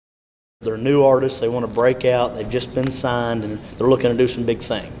They're new artists, they want to break out, they've just been signed, and they're looking to do some big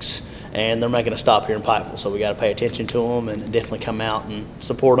things. And they're making a stop here in Pikeville, so we got to pay attention to them and definitely come out and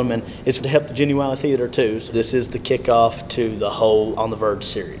support them. And it's to help the Jenny Wiley Theater too. So this is the kickoff to the whole On the Verge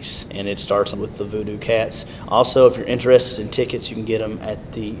series, and it starts with the Voodoo Cats. Also, if you're interested in tickets, you can get them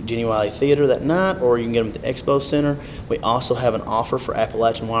at the Jenny Wiley Theater that night, or you can get them at the Expo Center. We also have an offer for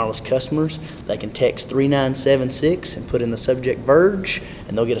Appalachian Wireless customers. They can text 3976 and put in the subject Verge,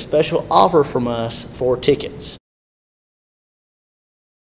 and they'll get a special offer from us for tickets.